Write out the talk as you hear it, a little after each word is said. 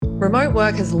Remote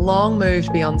work has long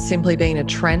moved beyond simply being a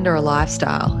trend or a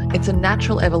lifestyle. It's a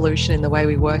natural evolution in the way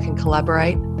we work and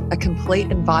collaborate, a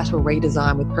complete and vital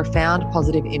redesign with profound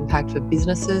positive impact for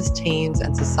businesses, teams,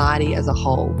 and society as a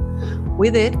whole.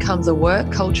 With it comes a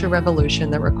work culture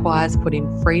revolution that requires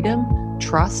putting freedom,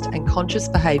 trust, and conscious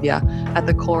behaviour at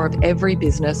the core of every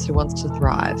business who wants to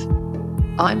thrive.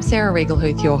 I'm Sarah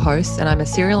Riegelhuth, your host, and I'm a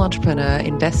serial entrepreneur,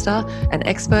 investor, and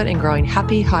expert in growing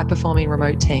happy, high-performing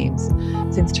remote teams.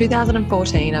 Since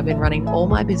 2014, I've been running all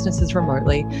my businesses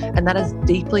remotely, and that has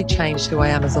deeply changed who I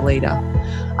am as a leader.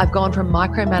 I've gone from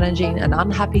micromanaging an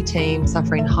unhappy team,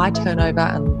 suffering high turnover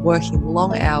and working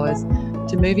long hours,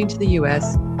 to moving to the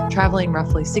US, traveling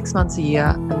roughly 6 months a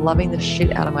year, and loving the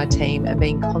shit out of my team and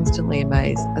being constantly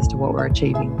amazed as to what we're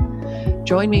achieving.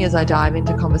 Join me as I dive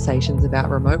into conversations about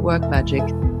remote work magic,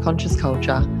 conscious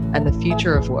culture, and the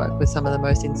future of work with some of the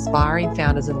most inspiring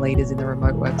founders and leaders in the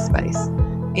remote work space.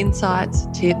 Insights,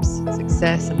 tips,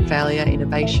 success and failure,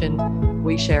 innovation,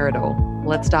 we share it all.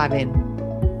 Let's dive in.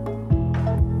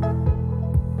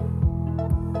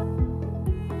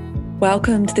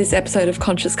 Welcome to this episode of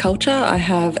Conscious Culture. I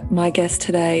have my guest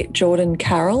today, Jordan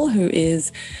Carroll, who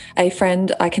is a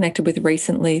friend I connected with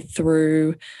recently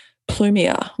through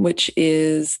Plumia, which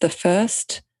is the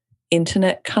first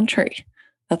internet country.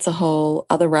 That's a whole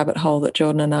other rabbit hole that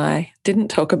Jordan and I didn't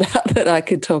talk about that I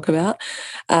could talk about.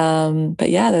 But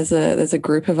yeah, there's a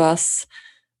group of us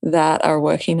that are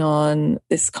working on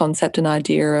this concept and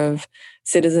idea of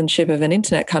citizenship of an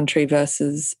internet country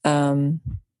versus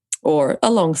or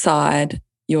alongside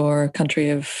your country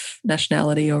of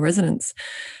nationality or residence.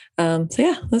 So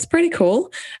yeah, that's pretty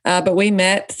cool. But we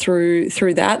met through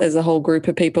that. There's a whole group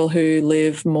of people who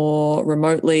live more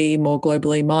remotely, more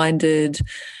globally minded,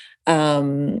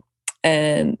 and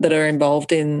that are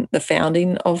involved in the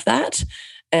founding of that.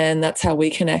 And that's how we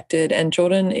connected. And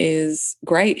Jordan is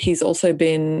great. He's also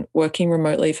been working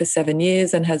remotely for 7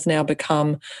 years and has now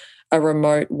become a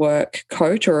remote work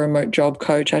coach, or a remote job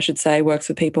coach, I should say, works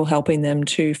with people, helping them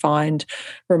to find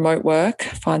remote work,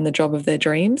 find the job of their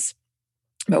dreams.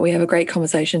 But we have a great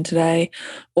conversation today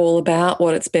all about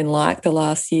what it's been like the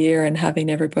last year and having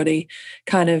everybody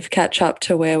kind of catch up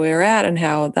to where we're at and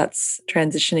how that's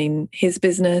transitioning his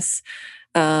business.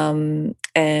 And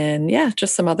yeah,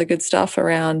 just some other good stuff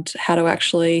around how to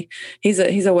actually, he's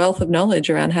a wealth of knowledge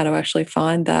around how to actually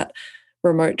find that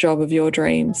remote job of your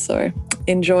dreams. So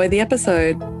enjoy the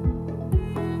episode.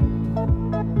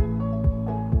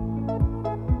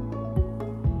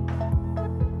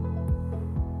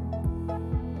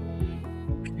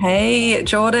 Hey,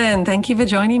 Jordan, thank you for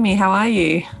joining me. How are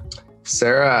you?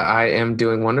 Sarah, I am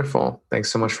doing wonderful.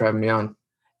 Thanks so much for having me on.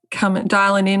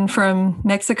 Dialing in from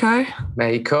Mexico.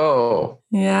 Mexico.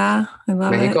 Yeah, I love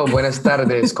Mexico, it. buenas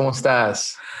tardes. ¿Cómo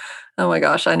estás? Oh my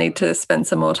gosh, I need to spend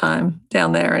some more time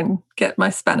down there and get my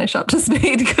Spanish up to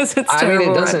speed because it's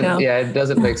terrible right now. Yeah, it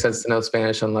doesn't make sense to know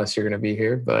Spanish unless you're going to be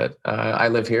here, but I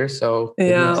live here, so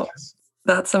yeah,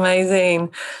 that's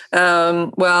amazing.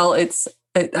 Well,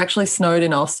 it actually snowed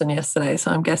in Austin yesterday,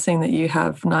 so I'm guessing that you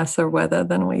have nicer weather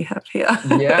than we have here.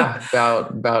 Yeah,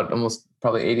 about almost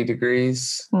probably 80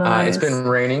 degrees. Nice. It's been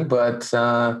raining, but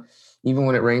even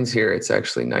when it rains here, it's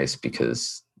actually nice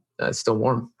because it's still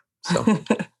warm. So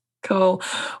cool.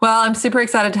 Well, I'm super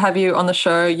excited to have you on the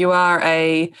show. You are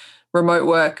a remote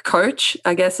work coach,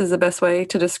 I guess is the best way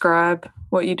to describe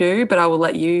what you do, but I will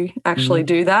let you actually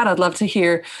do that. I'd love to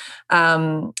hear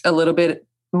a little bit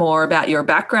more about your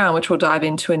background, which we'll dive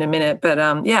into in a minute. But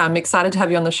yeah, I'm excited to have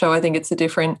you on the show. I think it's a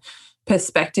different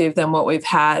perspective than what we've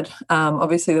had.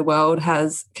 Obviously, the world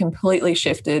has completely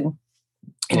shifted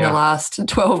in the last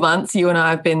 12 months. You and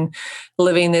I have been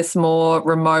living this more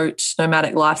remote,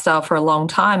 nomadic lifestyle for a long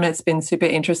time. And it's been super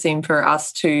interesting for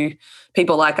us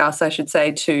people like us, I should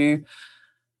say, to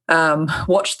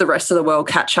watch the rest of the world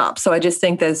catch up. So I just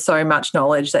think there's so much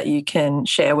knowledge that you can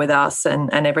share with us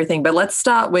and everything. But let's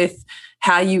start with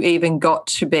how you even got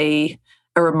to be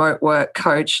a remote work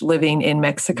coach living in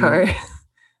Mexico,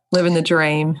 living the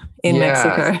dream in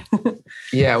Mexico.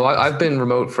 Yeah, well, I've been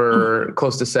remote for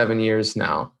close to 7 years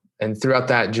now. And throughout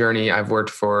that journey, I've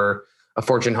worked for a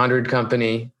Fortune 100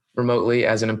 company remotely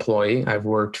as an employee. I've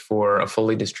worked for a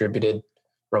fully distributed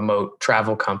remote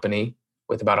travel company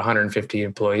with about 150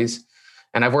 employees.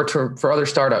 And I've worked for other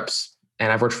startups,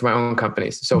 and I've worked for my own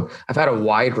companies. So I've had a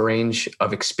wide range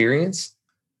of experience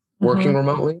working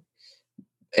remotely,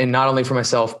 and not only for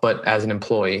myself, but as an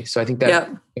employee. So I think that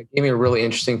gave me a really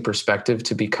interesting perspective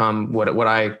to become what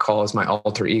I call as my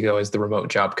alter ego, as the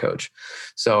remote job coach.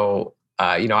 So,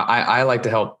 I like to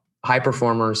help high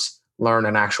performers learn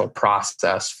an actual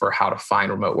process for how to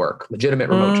find remote work, legitimate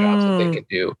remote jobs that they can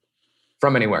do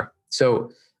from anywhere.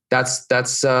 So that's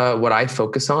what I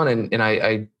focus on. And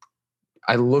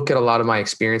I look at a lot of my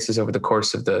experiences over the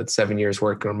course of the 7 years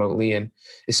working remotely. And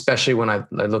especially when I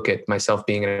look at myself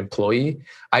being an employee,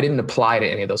 I didn't apply to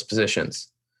any of those positions.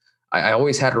 I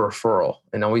always had a referral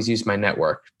and always used my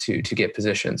network to get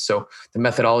positions. So the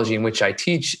methodology in which I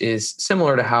teach is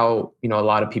similar to how, a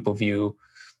lot of people view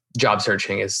job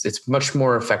searching. It's much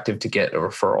more effective to get a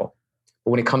referral.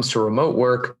 But when it comes to remote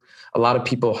work, a lot of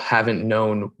people haven't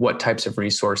known what types of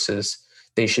resources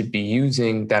they should be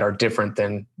using that are different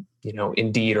than,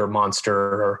 Indeed or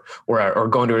Monster or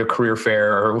going to a career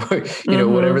fair or,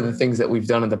 whatever the things that we've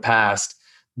done in the past.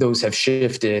 Those have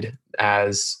shifted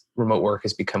as remote work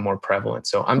has become more prevalent.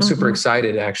 So I'm super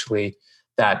excited actually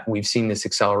that we've seen this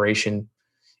acceleration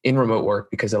in remote work,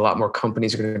 because a lot more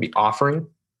companies are going to be offering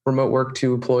remote work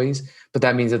to employees, but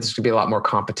that means that there's going to be a lot more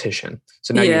competition.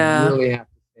 So now you really have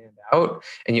to stand out,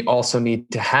 and you also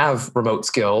need to have remote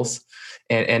skills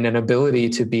and an ability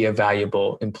to be a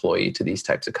valuable employee to these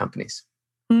types of companies.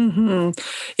 Yeah.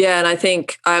 And I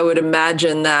think I would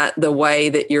imagine that the way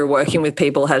that you're working with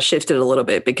people has shifted a little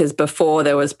bit, because before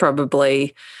there was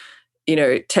probably,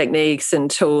 techniques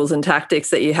and tools and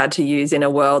tactics that you had to use in a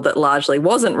world that largely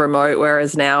wasn't remote.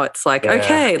 Whereas now it's like,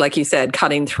 okay, like you said,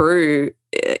 cutting through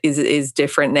is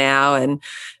different now. And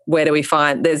where do we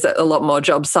find there's a lot more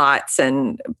job sites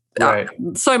and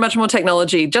so much more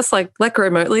technology, just like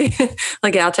remotely,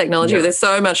 like our technology. There's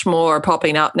so much more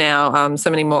popping up now, so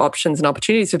many more options and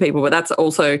opportunities for people, but that's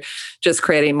also just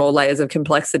creating more layers of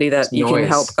complexity that you can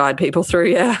help guide people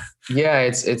through. Yeah,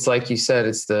 it's like you said,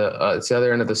 it's the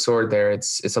other end of the sword there.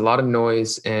 It's a lot of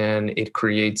noise, and it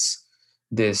creates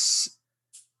this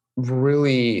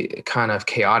really kind of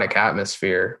chaotic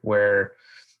atmosphere where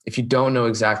if you don't know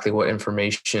exactly what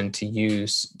information to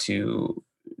use to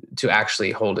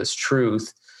actually hold as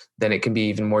truth, then it can be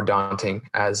even more daunting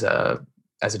as a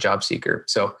job seeker.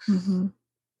 So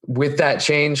with that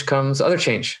change comes other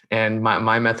change, and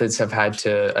my methods have had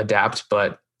to adapt,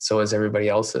 but so has everybody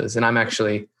else's. And I'm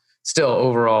actually still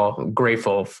overall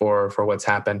grateful for what's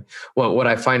happened. What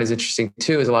I find is interesting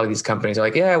too is a lot of these companies are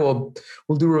like, yeah, well,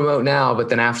 we'll do remote now, but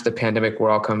then after the pandemic, we're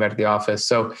all coming back to the office.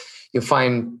 So you'll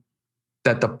find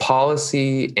that the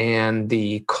policy and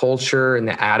the culture and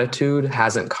the attitude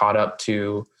hasn't caught up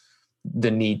to the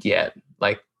need yet.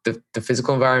 Like the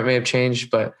physical environment may have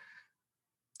changed, but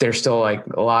there's still like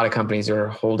a lot of companies are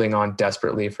holding on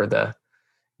desperately for the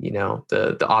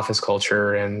office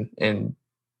culture and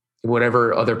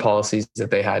whatever other policies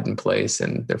that they had in place,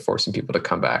 and they're forcing people to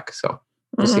come back. So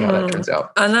we'll see how that turns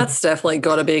out. And that's definitely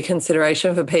got to be a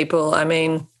consideration for people. I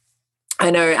mean,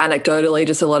 I know anecdotally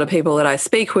just a lot of people that I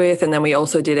speak with, and then we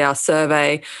also did our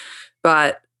survey,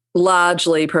 but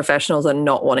largely professionals are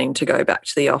not wanting to go back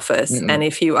to the office. And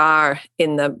if you are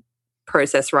in the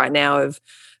process right now of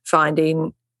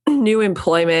finding new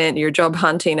employment, you're job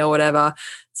hunting or whatever,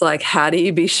 it's like, how do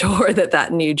you be sure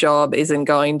that new job isn't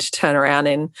going to turn around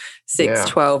in 6,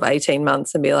 12, 18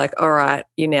 months and be like, all right,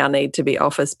 you now need to be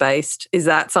office-based? Is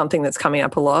that something that's coming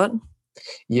up a lot?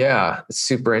 Yeah, it's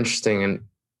super interesting. And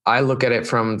I look at it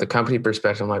from the company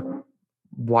perspective. I'm like,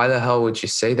 why the hell would you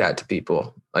say that to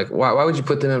people? Like, why would you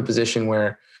put them in a position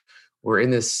where we're in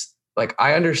this, like,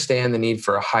 I understand the need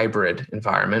for a hybrid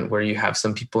environment where you have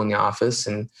some people in the office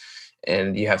and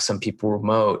you have some people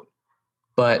remote.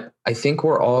 But I think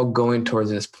we're all going towards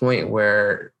this point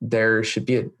where there should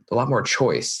be a lot more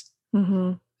choice.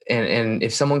 And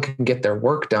if someone can get their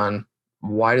work done,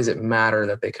 why does it matter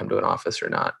that they come to an office or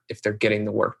not if they're getting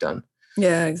the work done?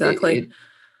 Yeah, exactly.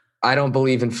 I don't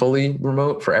believe in fully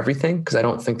remote for everything, because I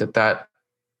don't think that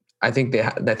I think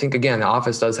again, the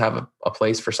office does have a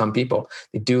place for some people.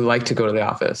 They do like to go to the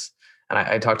office. And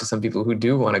I talk to some people who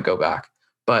do want to go back,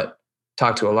 but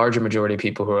talk to a larger majority of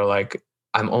people who are like,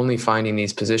 I'm only finding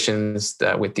these positions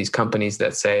that with these companies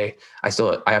that say I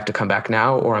have to come back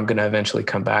now, or I'm going to eventually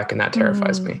come back. And that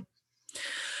terrifies me.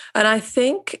 And I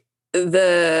think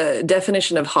the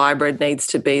definition of hybrid needs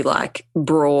to be like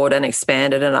broad and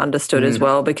expanded and understood as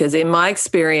well, because in my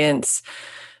experience,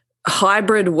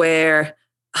 hybrid where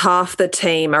half the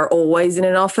team are always in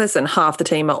an office and half the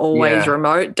team are always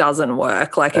remote doesn't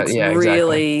work. Like it's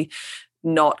really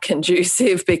not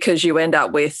conducive, because you end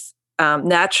up with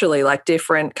naturally like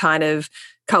different kind of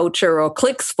culture or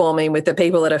cliques forming with the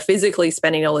people that are physically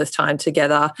spending all this time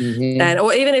together. And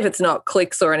or even if it's not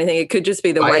cliques or anything, it could just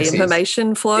be the way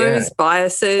information flows,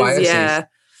 biases. I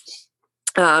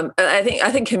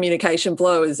think communication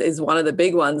flow is one of the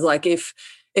big ones. Like if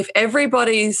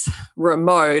everybody's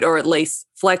remote or at least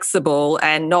flexible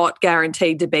and not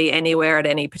guaranteed to be anywhere at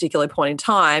any particular point in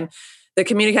time, the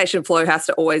communication flow has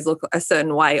to always look a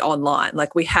certain way online.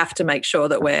 Like we have to make sure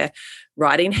that we're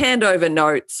writing handover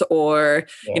notes or,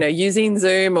 using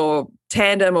Zoom or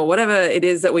Tandem or whatever it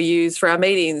is that we use for our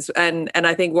meetings. And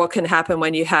I think what can happen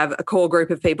when you have a core group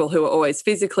of people who are always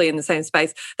physically in the same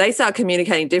space, they start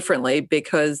communicating differently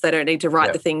because they don't need to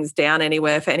write the things down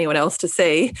anywhere for anyone else to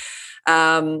see.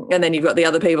 And then you've got the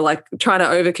other people like trying to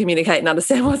over communicate and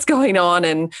understand what's going on,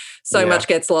 and so much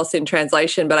gets lost in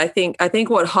translation. But I think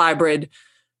what hybrid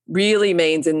really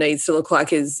means and needs to look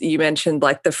like is, you mentioned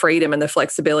like the freedom and the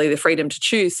flexibility, the freedom to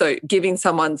choose. So giving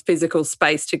someone physical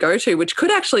space to go to, which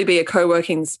could actually be a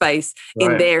co-working space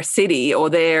in their city or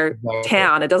their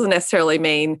town. It doesn't necessarily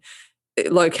mean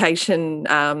location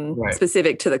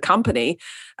specific to the company.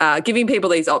 Giving people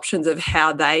these options of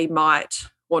how they might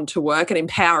want to work and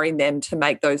empowering them to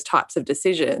make those types of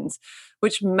decisions,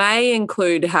 which may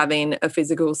include having a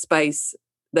physical space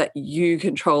that you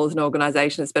control as an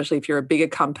organization, especially if you're a bigger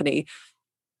company,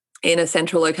 in a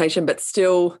central location, but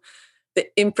still the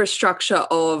infrastructure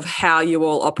of how you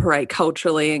all operate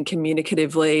culturally and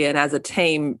communicatively and as a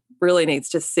team really needs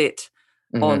to sit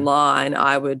online,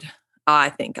 I would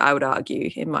argue,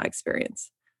 in my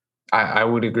experience. I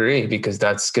would agree, because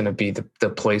that's going to be the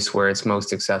place where it's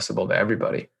most accessible to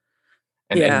everybody.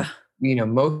 And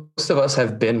most of us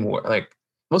have been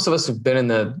in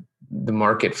the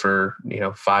market for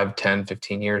 5, 10,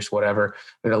 15 years, whatever.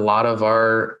 But a lot of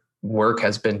our work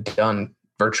has been done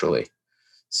virtually.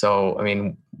 So, I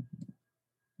mean,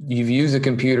 you've used a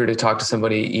computer to talk to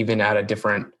somebody even at a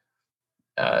different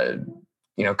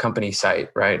company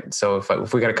site, right? So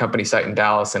if we got a company site in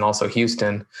Dallas and also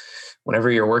Houston,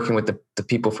 whenever you're working with the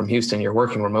people from Houston, you're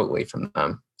working remotely from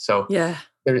them. So I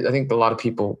think a lot of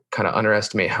people kind of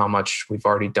underestimate how much we've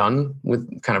already done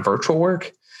with kind of virtual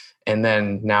work. And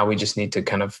then now we just need to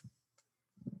kind of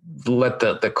let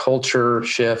the culture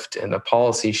shift and the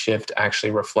policy shift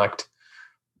actually reflect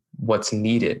what's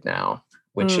needed now,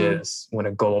 which is when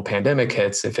a global pandemic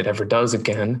hits, if it ever does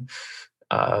again,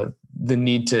 the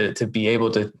need to be able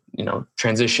to,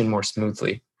 transition more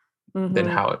smoothly than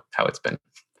how it's been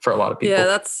for a lot of people. Yeah,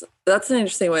 that's an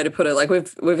interesting way to put it. Like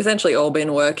we've essentially all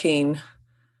been working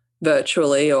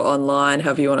virtually or online,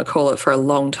 however you want to call it, for a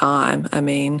long time. I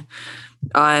mean,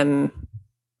 I'm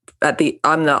the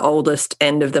oldest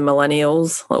end of the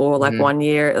millennials, or like 1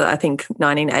 year, I think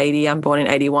 1980, I'm born in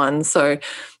 81. So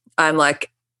I'm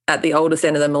like at the oldest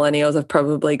end of the millennials. I've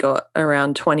probably got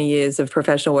around 20 years of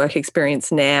professional work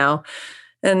experience now.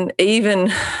 And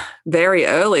even very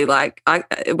early,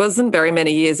 it wasn't very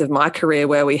many years of my career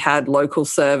where we had local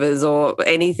servers or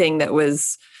anything that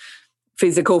was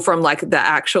physical from like the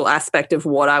actual aspect of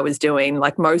what I was doing.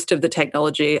 Like most of the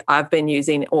technology I've been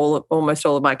using almost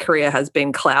all of my career has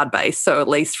been cloud-based. So at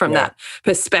least from that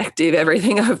perspective,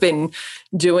 everything I've been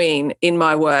doing in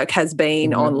my work has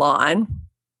been online.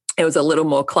 It was a little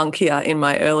more clunkier in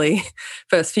my early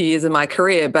first few years of my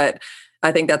career, but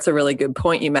I think that's a really good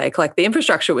point you make. Like the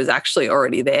infrastructure was actually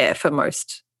already there for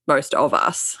most of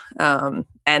us, and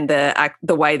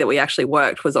the way that we actually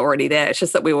worked was already there. It's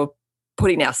just that we were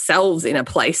putting ourselves in a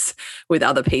place with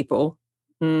other people.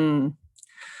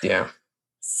 Yeah.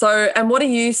 So, and what have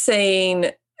you seen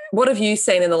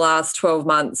in the last 12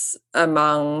 months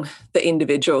among the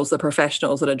individuals, the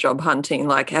professionals that are job hunting?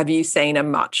 Like, have you seen a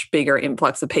much bigger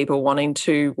influx of people wanting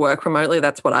to work remotely?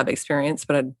 That's what I've experienced,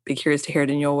 but I'd be curious to hear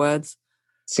it in your words.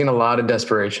 Seen a lot of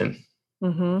desperation.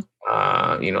 A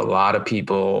lot of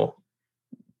people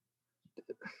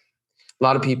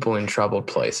in troubled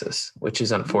places, which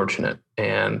is unfortunate.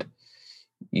 And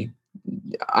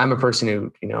I'm a person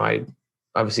who, I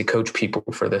obviously coach people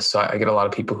for this. So I get a lot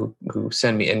of people who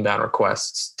send me inbound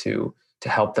requests to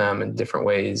help them in different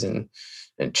ways and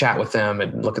chat with them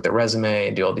and look at their resume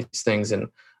and do all these things. And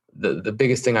the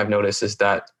biggest thing I've noticed is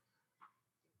that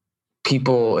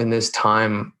people in this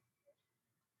time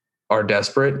are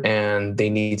desperate and they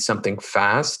need something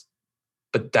fast.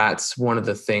 But that's one of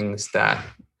the things that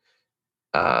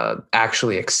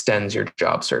actually extends your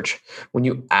job search. When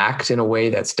you act in a way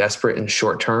that's desperate and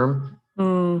short term,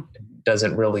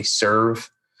 doesn't really serve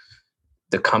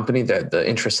the company, the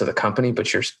interests of the company,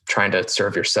 but you're trying to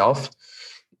serve yourself,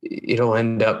 it'll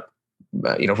end up,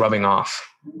 rubbing off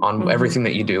on everything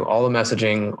that you do, all the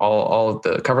messaging, all of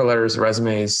the cover letters, the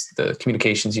resumes, the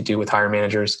communications you do with hiring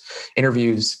managers,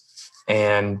 interviews,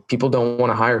 and people don't want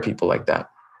to hire people like that.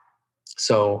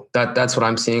 So that's what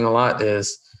I'm seeing a lot,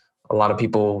 is a lot of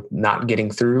people not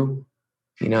getting through,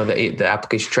 the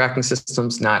application tracking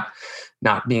systems, not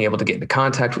being able to get into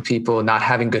contact with people, not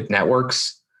having good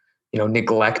networks,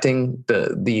 neglecting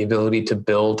the ability to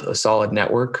build a solid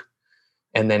network.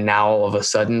 And then now all of a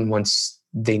sudden, once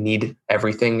they need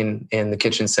everything in the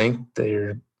kitchen sink.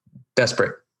 They're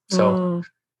desperate. So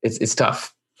it's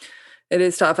tough. It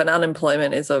is tough, and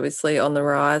unemployment is obviously on the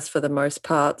rise for the most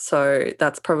part. So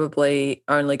that's probably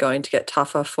only going to get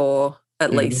tougher for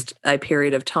at least a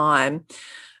period of time.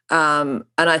 And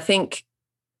I think,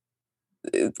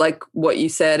 like what you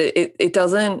said, it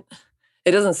doesn't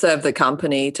serve the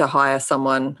company to hire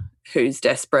someone who's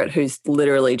desperate, who's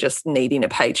literally just needing a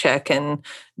paycheck, and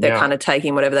they're kind of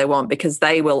taking whatever they want, because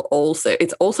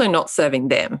it's also not serving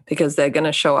them, because they're going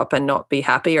to show up and not be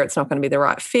happy, or it's not going to be the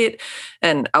right fit.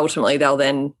 And ultimately they'll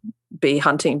then be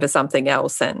hunting for something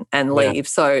else and leave.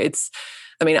 So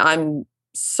I'm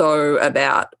so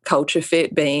about culture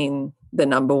fit being the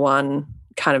number one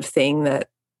kind of thing that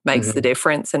makes the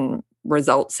difference and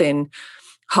results in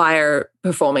higher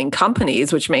performing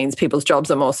companies, which means people's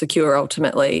jobs are more secure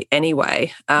ultimately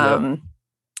anyway.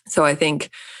 So I think,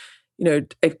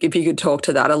 if you could talk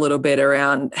to that a little bit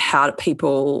around how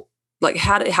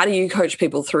do you coach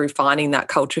people through finding that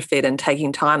culture fit and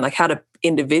taking time? Like, how do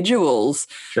individuals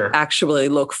actually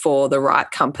look for the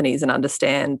right companies and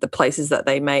understand the places that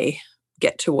they may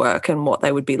get to work and what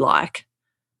they would be like?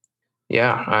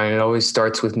 Yeah, it always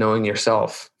starts with knowing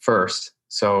yourself first.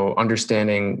 So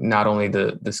understanding not only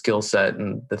the skill set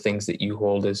and the things that you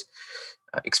hold as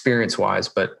experience-wise,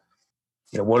 but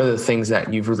what are the things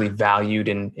that you've really valued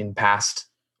in past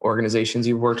organizations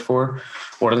you've worked for?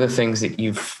 What are the things that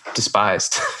you've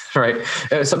despised, right?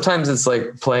 Sometimes it's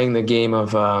like playing the game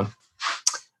of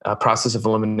process of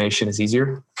elimination is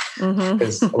easier,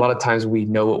 because a lot of times we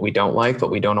know what we don't like,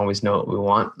 but we don't always know what we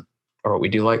want or what we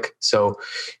do like. So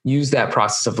use that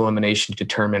process of elimination to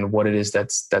determine what it is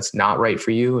that's not right for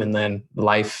you. And then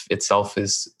life itself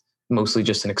is mostly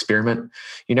just an experiment.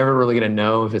 You're never really going to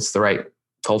know if it's the right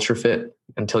culture fit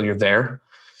until you're there.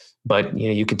 But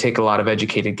you can take a lot of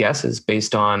educated guesses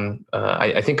based on,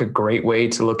 I think a great way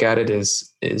to look at it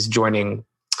is joining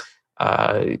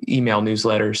email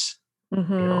newsletters,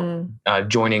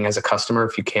 joining as a customer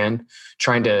if you can,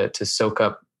 trying to soak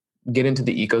up, get into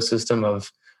the ecosystem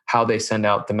of how they send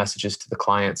out the messages to the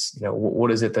clients. What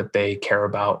is it that they care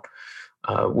about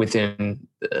within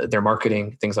their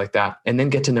marketing, things like that, and then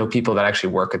get to know people that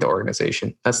actually work at the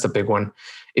organization. That's the big one.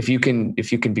 If you can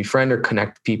befriend or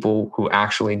connect people who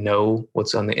actually know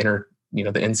what's on the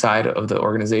the inside of the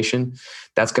organization,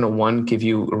 that's going to, one, give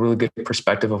you a really good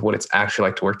perspective of what it's actually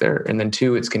like to work there, and then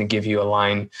two, it's going to give you a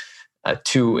line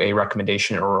to a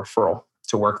recommendation or a referral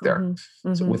to work there.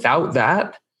 So without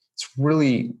that, it's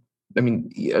really,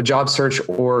 a job search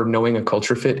or knowing a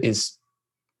culture fit is,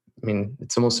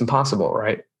 it's almost impossible,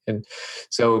 right? And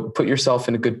so put yourself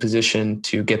in a good position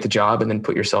to get the job, and then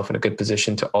put yourself in a good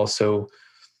position to also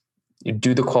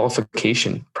do the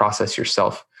qualification process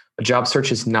yourself. A job search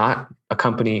is not a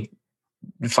company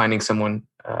finding someone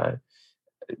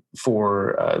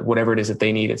for whatever it is that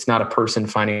they need. It's not a person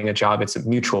finding a job. It's a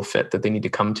mutual fit that they need to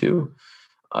come to,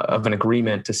 of an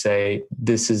agreement to say,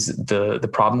 this is the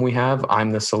problem we have.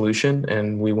 I'm the solution,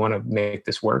 and we want to make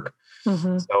this work.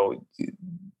 So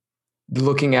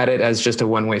looking at it as just a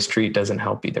one-way street doesn't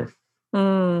help either.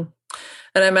 And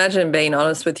I imagine being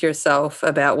honest with yourself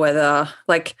about whether,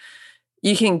 like,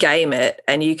 you can game it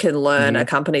and you can learn a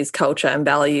company's culture and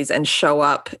values and show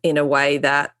up in a way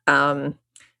that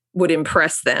would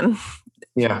impress them.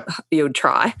 Yeah. You would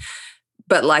try.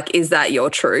 But, like, is that your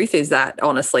truth? Is that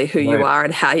honestly who you are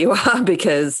and how you are?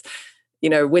 Because,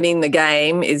 winning the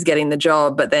game is getting the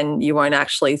job, but then you won't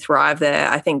actually thrive there.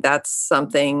 I think that's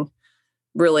something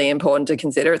really important to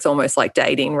consider. It's almost like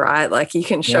dating, right? Like, you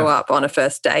can show up on a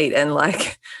first date and,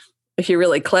 like, if you're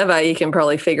really clever, you can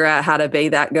probably figure out how to be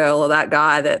that girl or that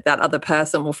guy that other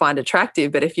person will find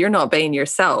attractive. But if you're not being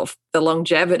yourself, the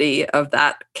longevity of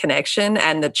that connection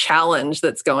and the challenge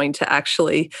that's going to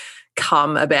actually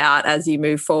come about as you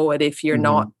move forward, if you're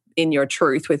not in your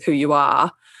truth with who you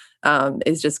are,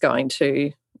 is just going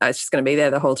to be there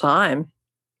the whole time.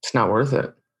 It's not worth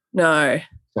it. No.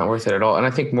 It's not worth it at all. And I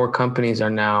think more companies are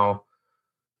now,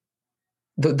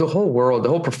 the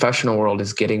whole professional world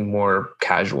is getting more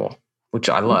casual, which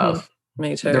I love.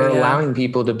 Me too. They're allowing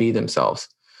people to be themselves.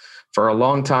 For a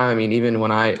long time, even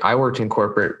when I worked in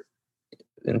corporate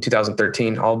in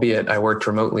 2013, albeit I worked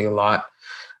remotely a lot,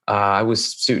 I was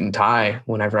suit and tie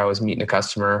whenever I was meeting a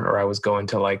customer, or I was going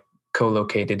to, like,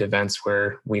 co-located events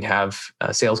where we'd have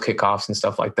sales kickoffs and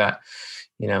stuff like that,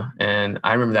 and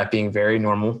I remember that being very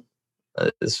normal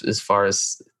as far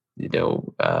as,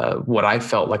 what I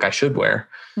felt like I should wear.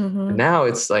 Now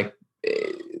it's like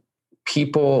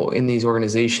people in these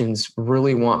organizations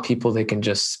really want people they can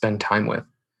just spend time with.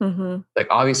 Like,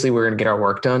 obviously we're going to get our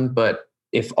work done, but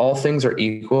if all things are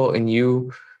equal and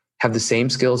you have the same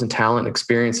skills and talent and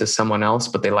experience as someone else,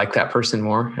 but they like that person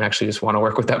more and actually just want to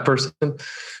work with that person, I'm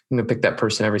going to pick that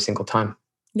person every single time.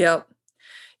 Yep.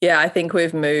 Yeah, I think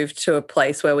we've moved to a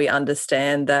place where we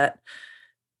understand that,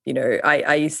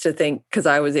 I used to think, because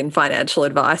I was in financial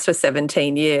advice for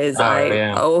 17 years,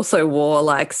 I also wore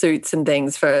like suits and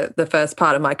things for the first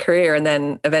part of my career, and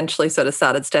then eventually sort of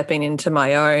started stepping into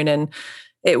my own. And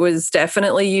it was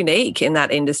definitely unique in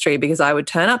that industry because I would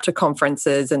turn up to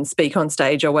conferences and speak on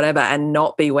stage or whatever and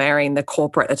not be wearing the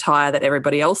corporate attire that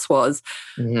everybody else was.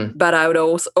 Mm-hmm. But I would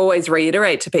always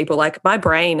reiterate to people, like, my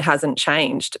brain hasn't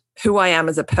changed. Who I am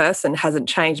as a person hasn't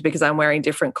changed because I'm wearing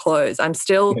different clothes. I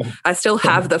still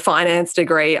have the finance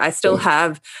degree. I still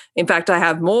have, in fact, I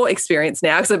have more experience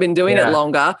now because I've been doing it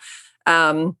longer.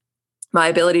 My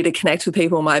ability to connect with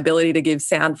people, my ability to give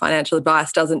sound financial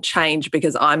advice doesn't change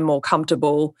because I'm more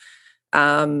comfortable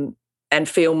and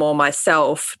feel more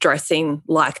myself dressing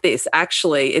like this.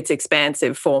 Actually, it's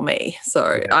expansive for me.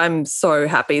 So I'm so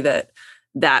happy that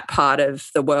that part of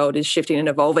the world is shifting and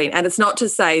evolving. And it's not to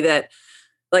say that,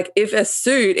 like, if a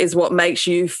suit is what makes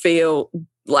you feel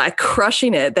like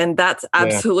crushing it, then that's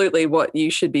absolutely what you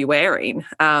should be wearing.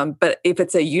 But if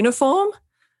it's a uniform,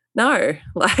 no,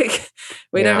 like,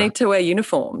 we don't need to wear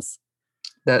uniforms.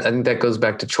 I think that goes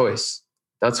back to choice.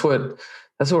 That's what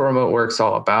remote work's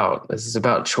all about. This is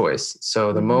about choice.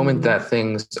 So the moment that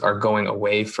things are going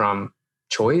away from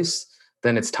choice,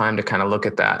 then it's time to kind of look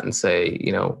at that and say,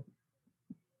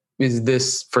 is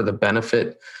this for the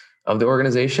benefit of the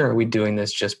organization, or are we doing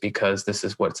this just because this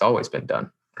is what's always been done,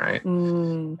 right?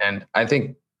 And I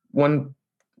think one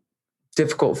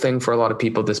difficult thing for a lot of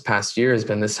people this past year has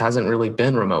been, this hasn't really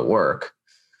been remote work.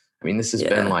 I mean, this has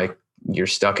been like, you're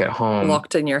stuck at home,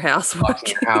 locked in your house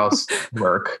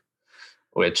work,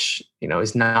 which,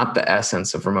 is not the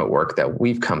essence of remote work that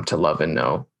we've come to love and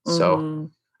know. So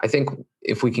I think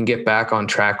if we can get back on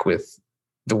track with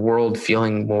the world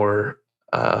feeling more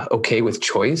okay with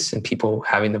choice and people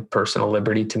having the personal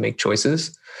liberty to make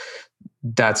choices,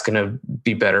 that's going to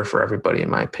be better for everybody, in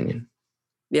my opinion.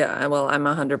 Yeah, well, I'm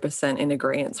 100% in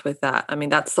agreement with that. I mean,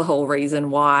 that's the whole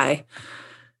reason why,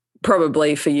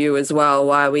 probably for you as well,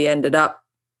 why we ended up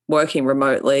working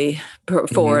remotely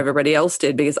before everybody else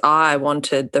did, because I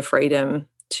wanted the freedom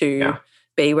to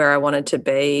be where I wanted to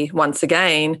be. Once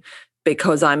again,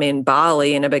 because I'm in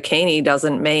Bali in a bikini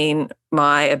doesn't mean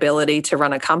my ability to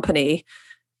run a company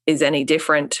is any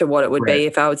different to what it would be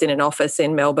if I was in an office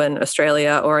in Melbourne,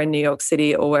 Australia, or in New York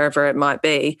City, or wherever it might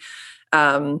be.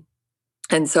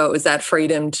 And so it was that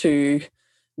freedom to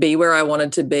be where I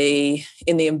wanted to be,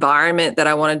 in the environment that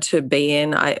I wanted to be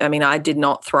in. I mean, I did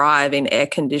not thrive in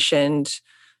air-conditioned,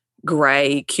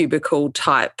 grey, cubicle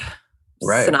type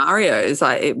scenarios.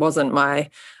 It wasn't I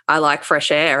like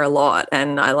fresh air a lot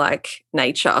and I like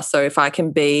nature. So if I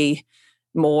can be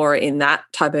more in that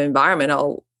type of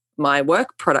environment, my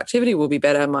work productivity will be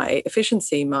better, my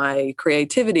efficiency, my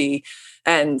creativity,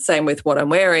 and same with what I'm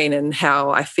wearing and how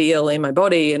I feel in my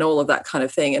body and all of that kind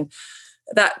of thing. And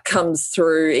that comes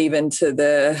through even to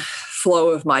the flow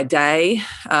of my day.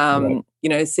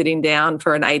 Sitting down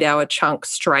for an 8-hour chunk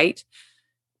straight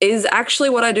is actually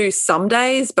what I do some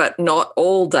days, but not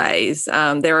all days.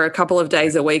 There are a couple of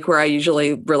days a week where I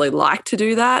usually really like to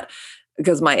do that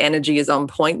because my energy is on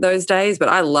point those days. But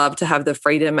I love to have the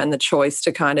freedom and the choice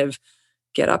to kind of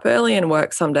get up early and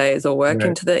work some days, or work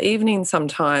into the evening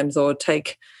sometimes, or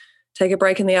take a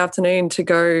break in the afternoon to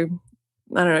go,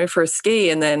 I don't know, for a ski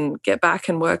and then get back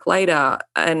and work later.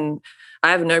 And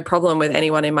I have no problem with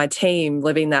anyone in my team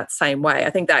living that same way. I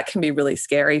think that can be really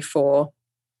scary for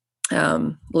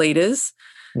leaders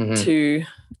to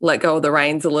let go of the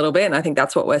reins a little bit. And I think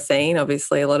that's what we're seeing.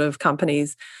 Obviously, a lot of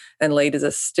companies and leaders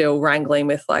are still wrangling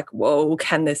with like, whoa,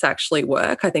 can this actually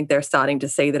work? I think they're starting to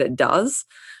see that it does,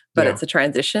 but it's a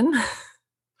transition.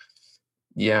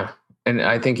 Yeah. And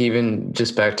I think even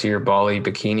just back to your Bali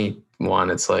bikini one,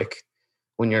 it's like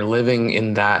when you're living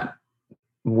in that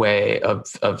way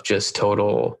of just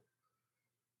total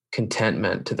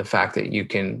contentment to the fact that you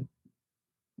can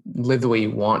live the way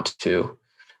you want to,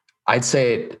 I'd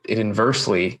say it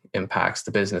inversely impacts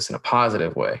the business in a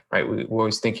positive way, right? We're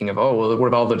always thinking of, oh, well, what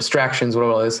about all the distractions? What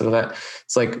about all this or that?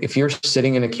 It's like, if you're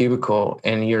sitting in a cubicle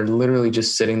and you're literally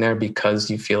just sitting there because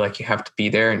you feel like you have to be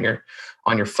there, and you're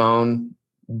on your phone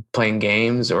playing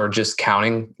games or just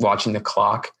counting, watching the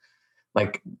clock,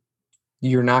 like,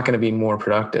 you're not going to be more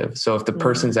productive. So if the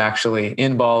person's actually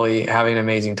in Bali having an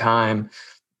amazing time,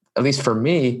 at least for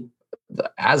me,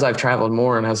 as I've traveled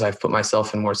more and as I've put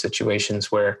myself in more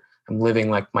situations where I'm living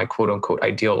like my quote unquote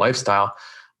ideal lifestyle,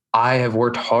 I have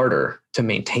worked harder to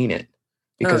maintain it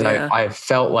because I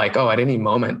felt like, at any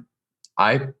moment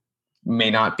I may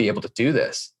not be able to do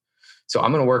this. So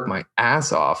I'm going to work my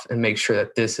ass off and make sure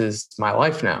that this is my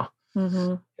life now.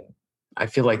 Mm-hmm. I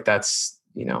feel like that's,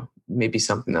 maybe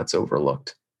something that's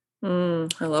overlooked. I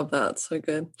love that. So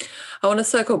good. I want to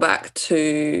circle back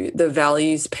to the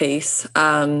values piece.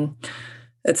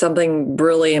 It's something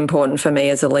really important for me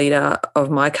as a leader of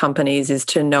my companies is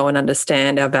to know and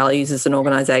understand our values as an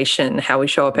organization, how we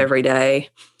show up every day.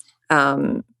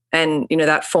 And,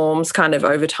 that forms kind of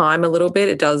over time a little bit.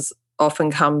 It does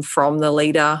often come from the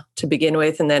leader to begin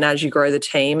with. And then as you grow the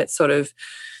team, it sort of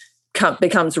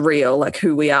becomes real, like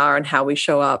who we are and how we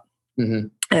show up. Mm-hmm.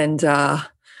 And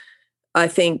I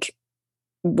think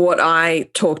what I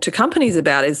talk to companies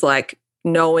about is like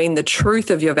knowing the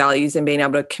truth of your values and being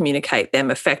able to communicate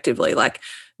them effectively, like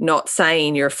not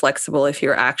saying you're flexible if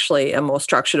you're actually a more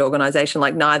structured organization,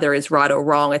 like neither is right or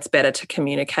wrong. It's better to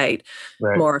communicate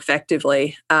more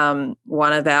effectively. One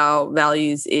of our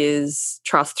values is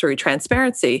trust through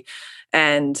transparency.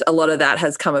 And a lot of that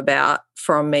has come about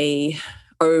from me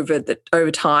over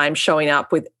time, showing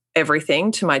up with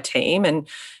everything to my team and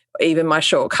even my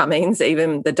shortcomings,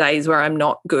 even the days where I'm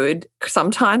not good,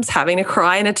 sometimes having a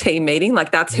cry in a team meeting,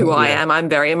 like that's who I am. I'm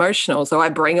very emotional. So I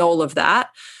bring all of that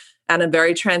and I'm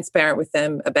very transparent with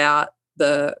them about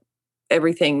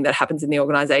everything that happens in the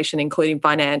organization, including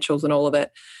financials and all of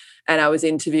it. And I was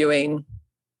interviewing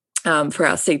for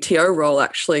our CTO role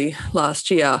actually last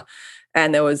year.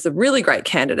 And there was a really great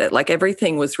candidate, like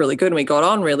everything was really good and we got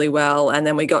on really well. And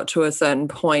then we got to a certain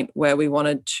point where we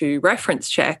wanted to reference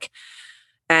check.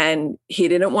 And he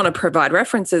didn't want to provide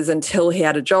references until he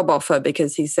had a job offer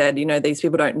because he said, these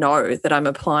people don't know that I'm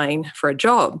applying for a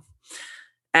job.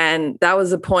 And that was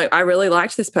the point. I really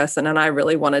liked this person and I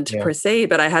really wanted to proceed,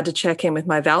 but I had to check in with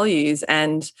my values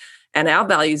and our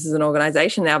values as an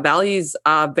organization. Our values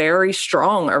are very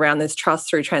strong around this trust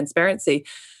through transparency.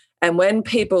 And when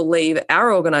people leave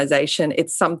our organization,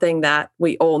 it's something that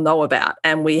we all know about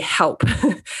and we help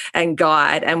and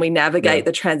guide and we navigate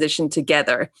the transition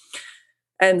together.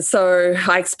 And so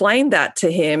I explained that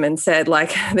to him and said,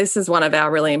 like, this is one of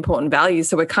our really important values.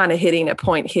 So we're kind of hitting a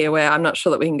point here where I'm not sure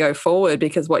that we can go forward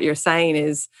because what you're saying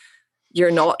is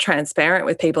you're not transparent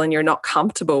with people and you're not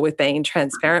comfortable with being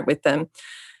transparent with them.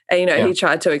 And, he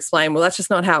tried to explain, well, that's just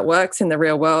not how it works in the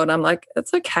real world. And I'm like,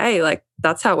 it's okay. Like,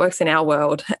 that's how it works in our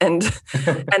world. And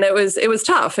and it was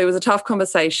tough. It was a tough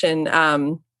conversation.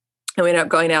 And we ended up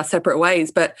going our separate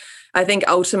ways. But I think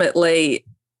ultimately,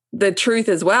 the truth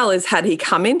as well is had he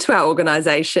come into our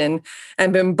organization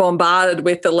and been bombarded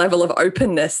with the level of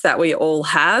openness that we all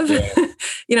have,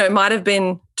 it might have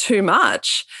been too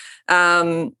much.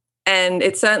 And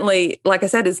it certainly, like I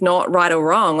said, is not right or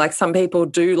wrong. Like some people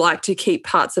do like to keep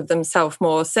parts of themselves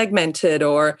more segmented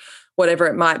or whatever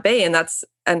it might be. And that's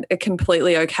a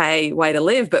completely okay way to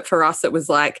live. But for us, it was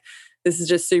like, this is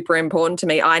just super important to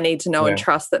me. I need to know and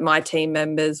trust that my team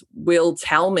members will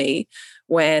tell me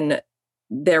when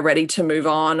they're ready to move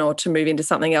on or to move into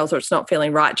something else or it's not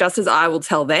feeling right, just as I will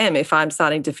tell them if I'm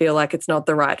starting to feel like it's not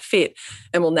the right fit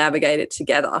and we'll navigate it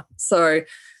together. So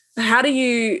how do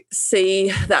you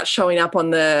see that showing up on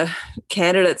the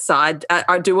candidate side?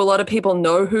 Do a lot of people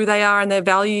know who they are and their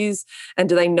values and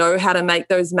do they know how to make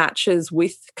those matches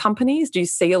with companies? Do you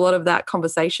see a lot of that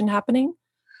conversation happening?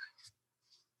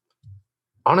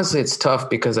 Honestly, it's tough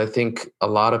because I think a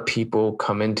lot of people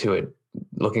come into it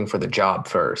looking for the job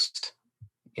first.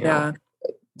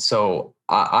 So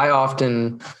I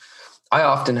often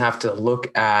have to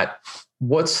look at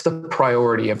what's the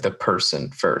priority of the person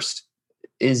first.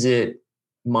 Is it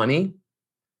money?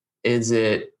 Is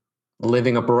it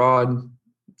living abroad?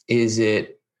 Is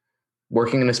it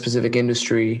working in a specific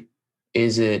industry?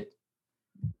 Is it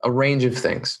a range of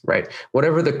things, right?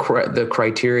 Whatever the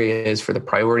criteria is for the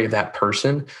priority of that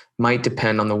person might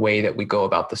depend on the way that we go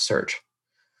about the search.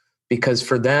 Because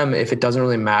for them, if it doesn't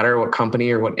really matter what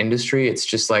company or what industry, it's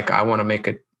just like, I want to make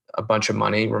a bunch of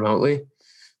money remotely,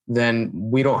 then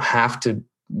we don't have to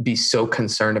be so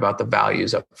concerned about the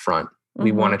values up front. Mm-hmm.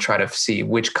 We want to try to see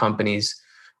which companies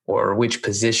or which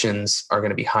positions are going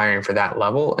to be hiring for that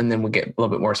level. And then we get a little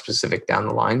bit more specific down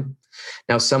the line.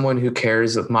 Now, someone who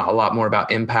cares a lot more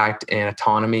about impact and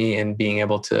autonomy and being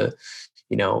able to,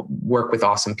 work with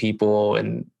awesome people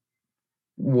and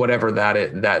whatever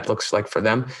that looks like for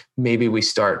them, maybe we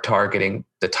start targeting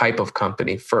the type of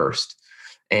company first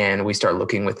and we start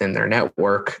looking within their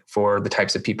network for the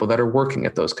types of people that are working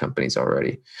at those companies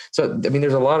already. So, I mean,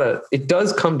 it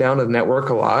does come down to the network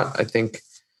a lot. I think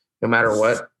no matter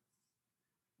what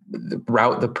the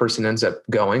route the person ends up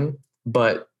going,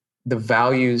 but the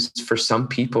values for some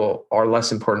people are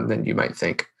less important than you might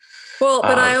think. Well,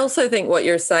 but I also think what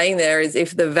you're saying there is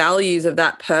if the values of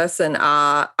that person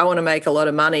are, I want to make a lot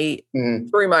of money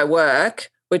through my work,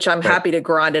 which I'm happy to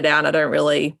grind it out. I don't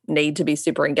really need to be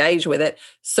super engaged with it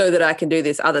so that I can do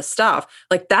this other stuff.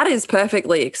 Like that is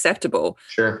perfectly acceptable.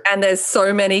 Sure. And there's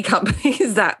so many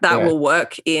companies that will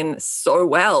work in so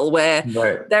well where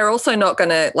they're also not going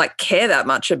to like care that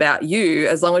much about you.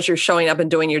 As long as you're showing up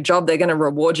and doing your job, they're going to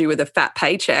reward you with a fat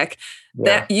paycheck.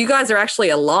 That you guys are actually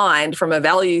aligned from a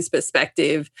values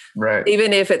perspective,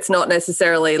 even if it's not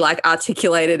necessarily like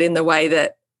articulated in the way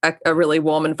that a really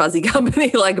warm and fuzzy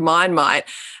company like mine might.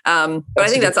 But I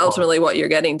think that's ultimately what you're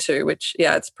getting to, which,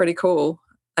 it's pretty cool.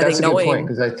 That's a good point,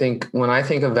 because I think when I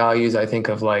think of values, I think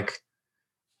of like,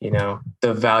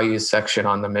 the values section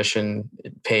on the mission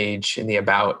page in the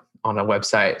about on a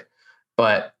website.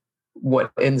 But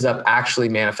what ends up actually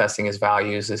manifesting as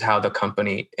values is how the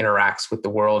company interacts with the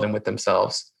world and with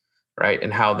themselves, right?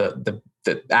 And how the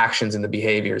actions and the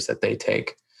behaviors that they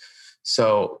take.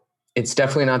 So it's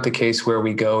definitely not the case where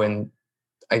we go and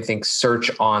I think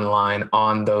search online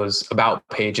on those about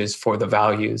pages for the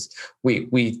values.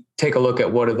 We take a look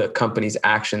at what are the company's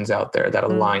actions out there that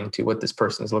align to what this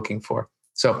person is looking for.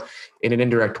 So in an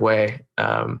indirect way,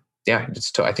 I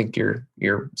think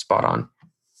you're spot on.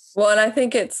 Well, and I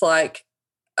think it's like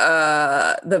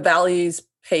the values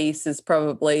piece is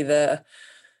probably the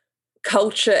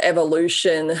culture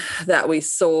evolution that we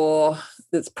saw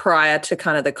that's prior to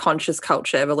kind of the conscious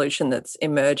culture evolution that's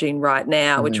emerging right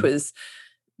now, which was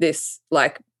this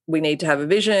like we need to have a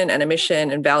vision and a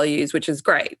mission and values, which is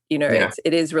great.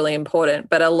 It is really important,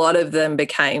 but a lot of them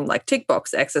became like tick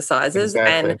box exercises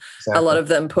and a lot of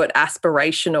them put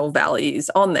aspirational values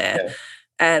on there. Yeah.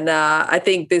 And I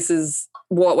think this is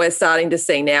what we're starting to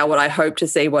see now, what I hope to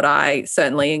see, what I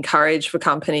certainly encourage for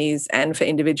companies and for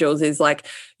individuals is like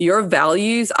your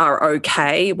values are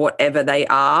okay, whatever they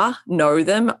are, know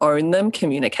them, own them,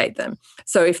 communicate them.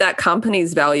 So if that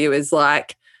company's value is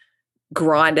like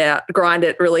grind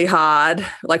it really hard,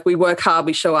 like we work hard,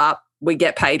 we show up, we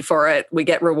get paid for it, we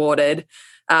get rewarded,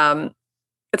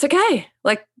 it's okay.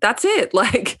 Like, that's it.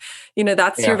 Like,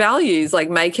 that's your values. Like,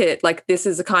 make it like this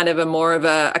is a kind of a more of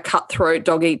a cutthroat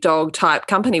dog eat dog type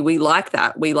company. We like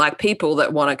that. We like people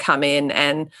that want to come in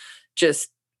and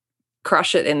just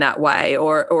crush it in that way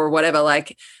or whatever.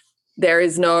 Like, there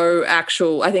is no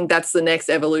actual, I think that's the next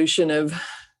evolution of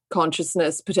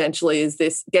consciousness potentially is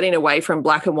this getting away from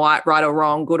black and white, right or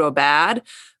wrong, good or bad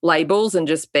labels and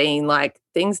just being like,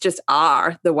 things just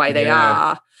are the way they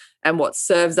are. And what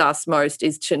serves us most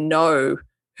is to know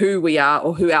who we are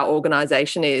or who our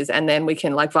organization is. And then we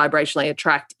can like vibrationally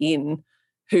attract in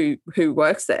who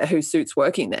works there, who suits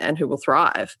working there and who will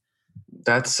thrive.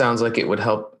 That sounds like it would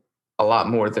help a lot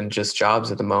more than just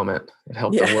jobs at the moment. It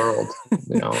helped the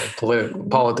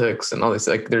world, politics and all this.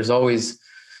 Like there's always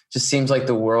just seems like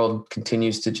the world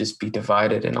continues to just be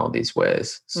divided in all these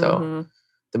ways. So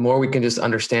the more we can just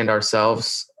understand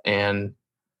ourselves and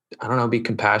be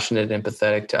compassionate and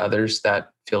empathetic to others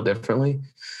that feel differently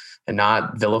and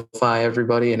not vilify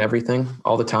everybody and everything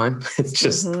all the time. It's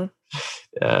just,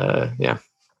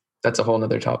 that's a whole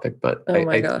nother topic, but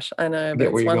my gosh, I know, but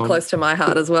it's one close to my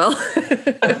heart as well.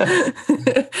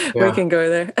 We can go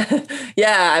there.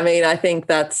 I mean, I think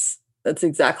that's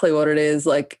exactly what it is.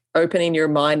 Like opening your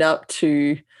mind up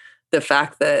to the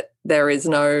fact that there is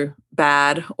no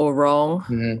bad or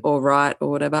wrong or right or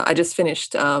whatever. I just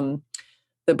finished,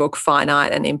 the book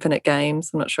Finite and Infinite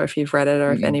Games. I'm not sure if you've read it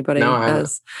or if anybody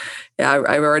has.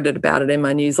 I wrote about it in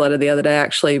my newsletter the other day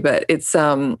actually, but it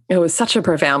was such a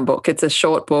profound book. It's a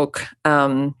short book,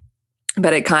 but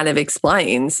it kind of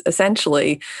explains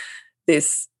essentially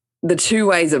the two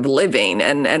ways of living.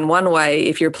 And one way,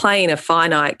 if you're playing a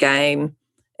finite game,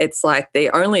 it's like the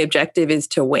only objective is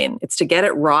to win. It's to get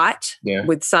it right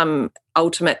with some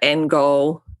ultimate end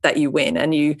goal that you win.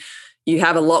 And you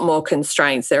have a lot more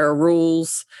constraints. There are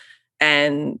rules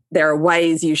and there are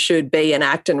ways you should be and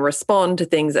act and respond to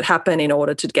things that happen in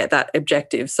order to get that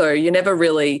objective. So you're never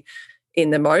really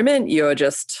in the moment. You're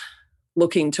just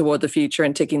looking toward the future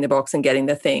and ticking the box and getting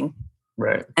the thing.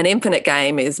 Right. An infinite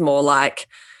game is more like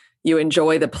you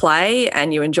enjoy the play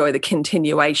and you enjoy the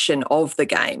continuation of the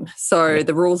game. So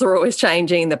the rules are always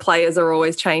changing. The players are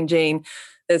always changing.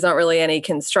 There's not really any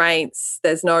constraints.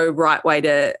 There's no right way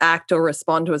to act or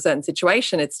respond to a certain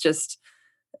situation. It's just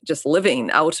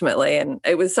living ultimately. And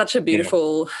it was such a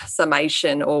beautiful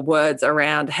summation or words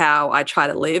around how I try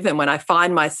to live. And when I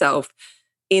find myself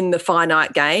in the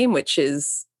finite game, which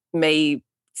is me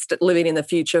living in the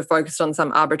future, focused on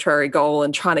some arbitrary goal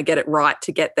and trying to get it right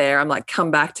to get there, I'm like, come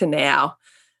back to now.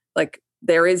 Like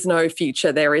there is no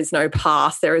future, there is no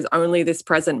past, there is only this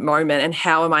present moment. And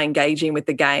how am I engaging with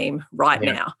the game right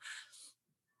now?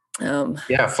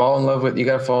 Fall in love with, you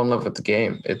got to fall in love with the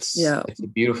game. It's a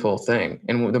beautiful thing.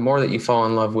 And the more that you fall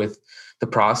in love with the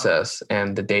process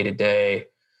and the day to day,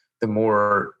 the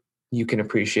more you can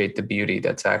appreciate the beauty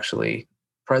that's actually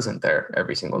present there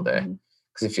every single day.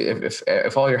 Because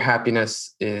if all your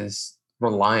happiness is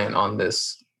reliant on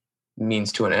this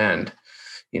means to an end,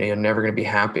 you're never going to be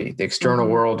happy. The external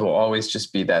world will always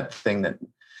just be that thing that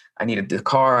I need the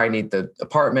car, I need the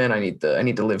apartment, I need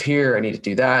to live here, I need to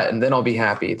do that, and then I'll be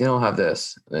happy. Then I'll have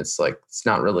this. And it's like, it's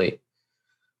not really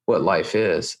what life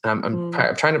is. I'm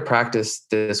trying to practice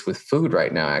this with food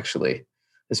right now, actually,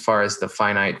 as far as the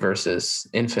finite versus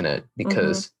infinite,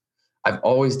 because I've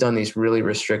always done these really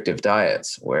restrictive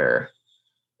diets where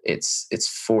it's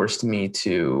forced me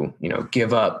to,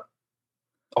 give up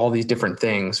all these different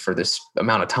things for this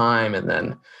amount of time. And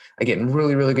then I get in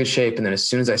really, really good shape. And then as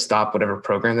soon as I stop whatever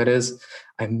program that is,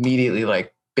 I immediately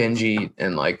like binge eat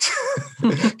and like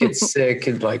get sick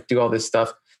and like do all this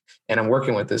stuff. And I'm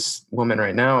working with this woman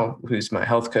right now who's my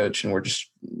health coach. And we're just,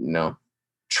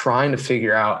 trying to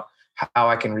figure out how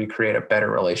I can recreate a better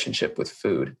relationship with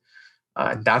food.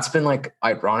 That's been like,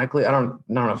 ironically, I don't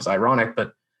know if it's ironic,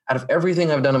 but out of everything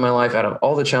I've done in my life, out of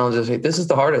all the challenges, this is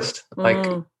the hardest. Like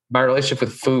my relationship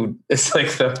with food is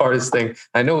like the hardest thing.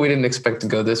 I know we didn't expect to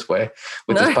go this way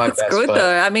with this podcast. It's good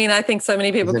though. I mean, I think so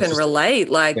many people can relate.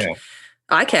 Like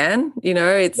I can,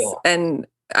 and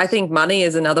I think money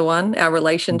is another one, our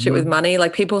relationship with money.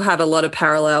 Like people have a lot of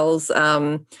parallels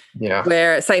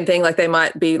where same thing, like they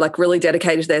might be like really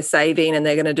dedicated to their saving and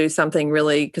they're going to do something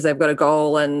really because they've got a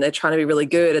goal and they're trying to be really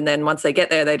good. And then once they get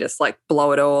there, they just like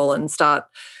blow it all and start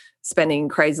spending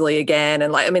crazily again.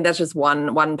 And like, I mean, that's just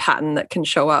one pattern that can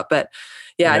show up. But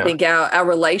I think our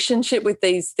relationship with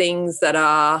these things that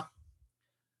are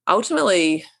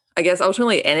ultimately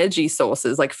energy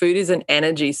sources, like food is an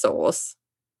energy source.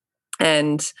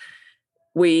 And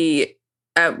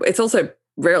it's also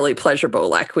rarely pleasurable.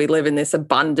 Like we live in this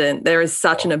there is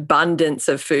such an abundance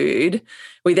of food.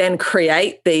 We then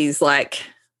create these like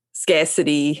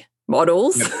scarcity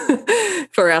models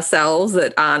for ourselves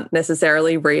that aren't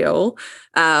necessarily real,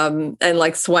 and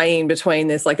like swaying between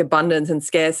this like abundance and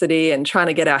scarcity and trying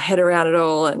to get our head around it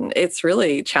all. And it's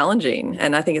really challenging.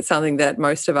 And I think it's something that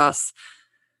most of us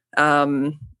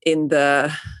in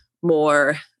the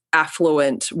more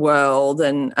affluent world,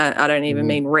 and I don't even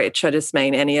mean rich, I just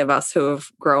mean any of us who have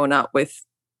grown up with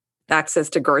access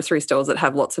to grocery stores that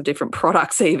have lots of different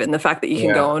products, even the fact that you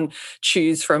can go and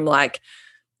choose from like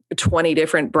 20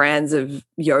 different brands of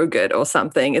yogurt or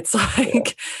something. It's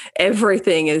like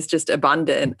everything is just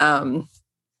abundant.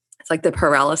 It's like the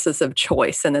paralysis of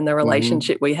choice and then the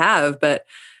relationship we have. But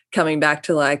coming back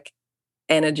to like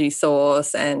energy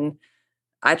source, and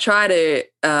I try to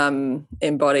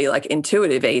embody like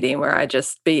intuitive eating where I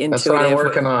just be intuitive. That's what I'm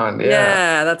working on.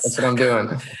 Yeah, that's what I'm doing.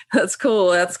 That's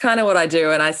cool. That's kind of what I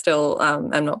do. And I still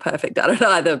am not perfect at it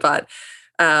either. But,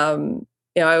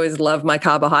 I always love my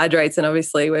carbohydrates. And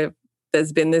obviously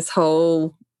there's been this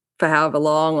whole, for however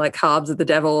long, like carbs are the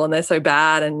devil and they're so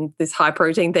bad and this high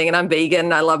protein thing. And I'm vegan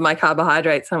and I love my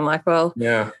carbohydrates. I'm like, well,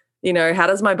 how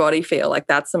does my body feel? Like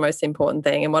that's the most important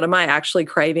thing. And what am I actually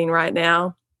craving right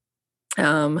now?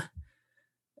 And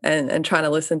trying to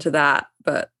listen to that,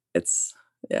 but it's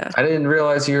I didn't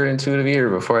realize you were an intuitive eater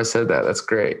before I said that. That's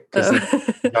great.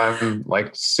 I'm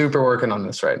like super working on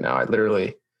this right now. I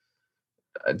literally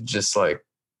just like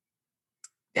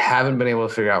haven't been able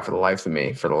to figure out for the life of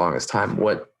me for the longest time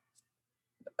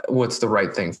what's the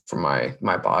right thing for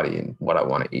my body and what I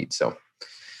want to eat. So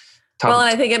well, and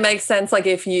I think it makes sense. Like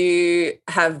if you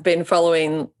have been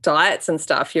following diets and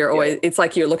stuff, you're always, it's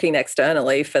like you're looking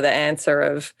externally for the answer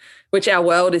of which our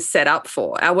world is set up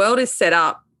for. Our world is set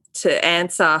up to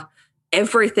answer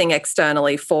everything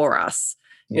externally for us.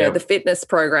 You know, the fitness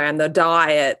program, the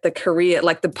diet, the career,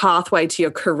 like the pathway to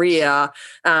your career,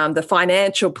 the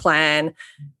financial plan.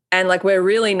 And like we're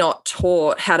really not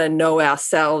taught how to know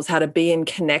ourselves, how to be in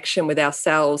connection with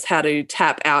ourselves, how to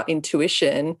tap our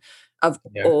intuition of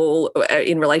all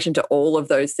in relation to all of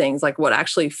those things, like what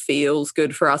actually feels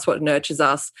good for us, what nurtures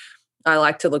us. I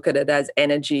like to look at it as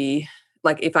energy.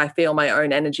 Like if I feel my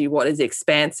own energy, what is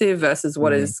expansive versus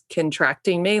what is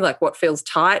contracting me, like what feels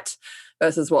tight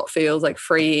versus what feels like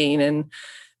freeing. And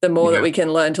the more that we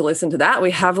can learn to listen to that, we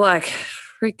have like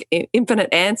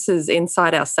infinite answers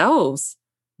inside ourselves.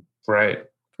 Right.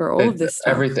 For all of this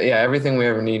stuff. Everything we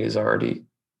ever need is already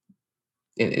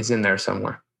is in there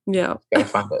somewhere. Yeah. Gotta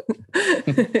find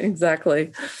it.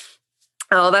 Exactly.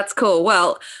 Oh, that's cool.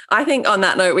 Well, I think on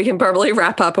that note, we can probably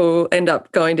wrap up or end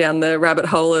up going down the rabbit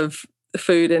hole of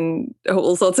food and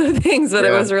all sorts of things. But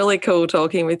It was really cool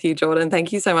talking with you, Jordan.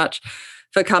 Thank you so much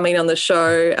for coming on the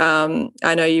show.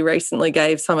 I know you recently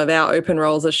gave some of our open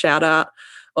roles a shout out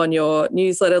on your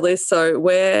newsletter list. So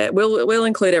we'll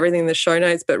include everything in the show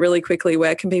notes, but really quickly,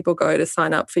 where can people go to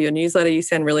sign up for your newsletter? You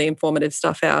send really informative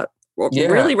stuff out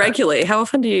really regularly. How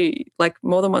often do you, like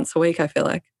more than once a week, I feel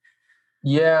like?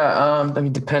 Yeah. I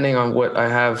mean, depending on what I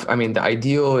have, I mean, the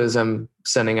ideal is I'm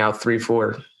sending out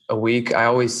 3-4 a week. I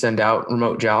always send out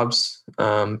remote jobs,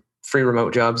 free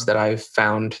remote jobs that I've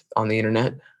found on the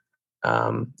internet.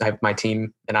 I have my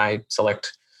team and I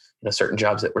select certain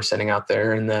jobs that we're sending out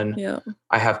there. And then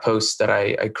I have posts that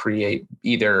I create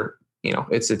either,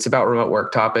 it's about remote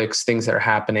work topics, things that are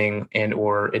happening, and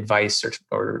or advice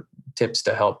or tips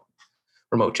to help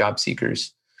remote job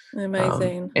seekers.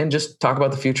 Amazing. And just talk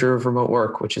about the future of remote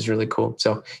work, which is really cool.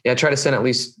 So I try to send at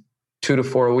least 2 to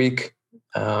 4 a week.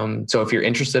 So if you're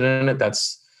interested in it,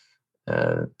 that's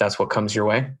what comes your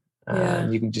way.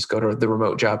 You can just go to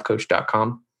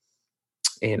theremotejobcoach.com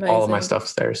and all of my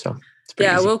stuff's there. So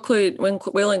easy.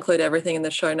 We'll include everything in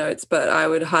the show notes, but I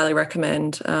would highly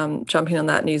recommend jumping on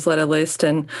that newsletter list.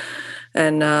 And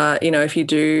if you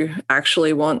do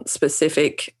actually want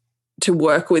to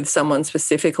work with someone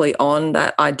specifically on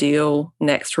that ideal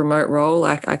next remote role,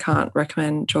 I can't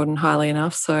recommend Jordan highly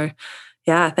enough. So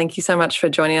thank you so much for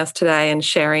joining us today and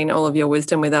sharing all of your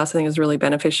wisdom with us. I think it was really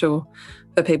beneficial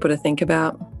for people to think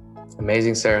about.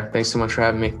 Amazing, Sarah. Thanks so much for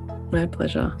having me. My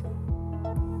pleasure.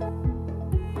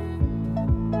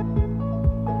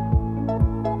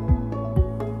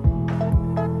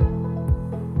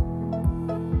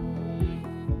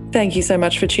 Thank you so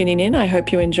much for tuning in. I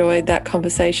hope you enjoyed that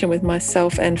conversation with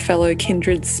myself and fellow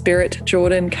kindred spirit,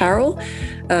 Jordan Carroll.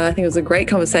 I think it was a great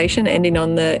conversation, ending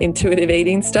on the intuitive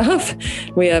eating stuff.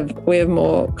 We have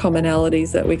more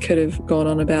commonalities that we could have gone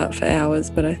on about for hours,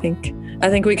 but I think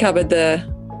we covered the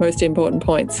most important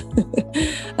points.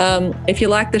 If you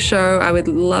like the show, I would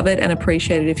love it and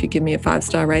appreciate it if you give me a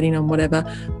 5-star rating on whatever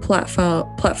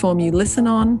platform you listen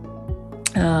on.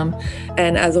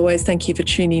 And as always, thank you for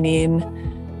tuning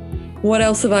in. What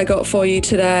else have I got for you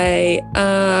today?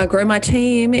 Grow My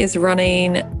Team is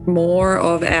running more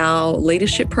of our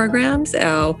leadership programs,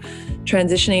 our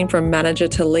transitioning from manager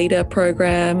to leader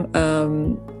program.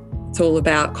 It's all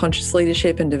about conscious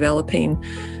leadership and developing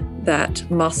that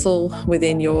muscle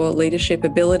within your leadership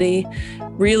ability.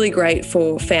 Really great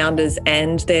for founders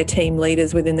and their team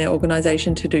leaders within their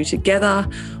organization to do together,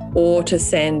 or to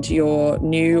send your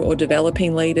new or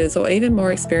developing leaders or even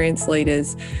more experienced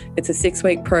leaders. It's a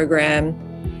 6-week program,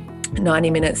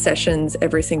 90-minute sessions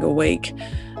every single week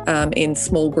in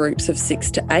small groups of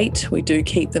 6 to 8. We do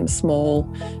keep them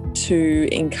small to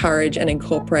encourage and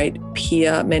incorporate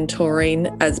peer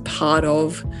mentoring as part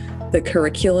of the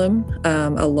curriculum,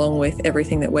 along with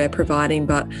everything that we're providing.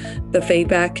 But the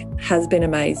feedback has been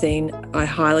amazing. I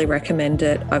highly recommend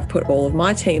it. I've put all of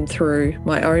my team through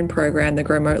my own program. The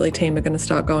Growmotely team are going to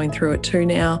start going through it too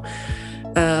now.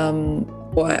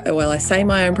 Well, I say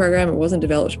my own program, it wasn't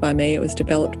developed by me. It was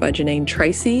developed by Janine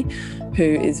Tracy, who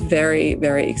is very,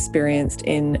 very experienced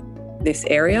in this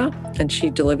area, and she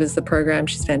delivers the program.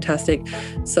 She's fantastic.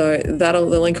 So the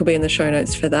link will be in the show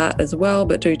notes for that as well,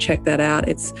 but do check that out.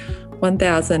 It's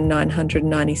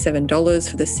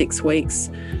 $1,997 for the 6 weeks.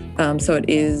 So it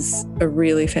is a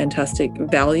really fantastic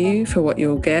value for what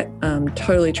you'll get,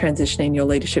 totally transitioning your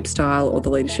leadership style or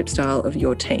the leadership style of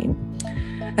your team.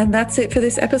 And that's it for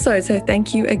this episode. So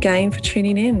thank you again for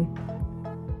tuning in.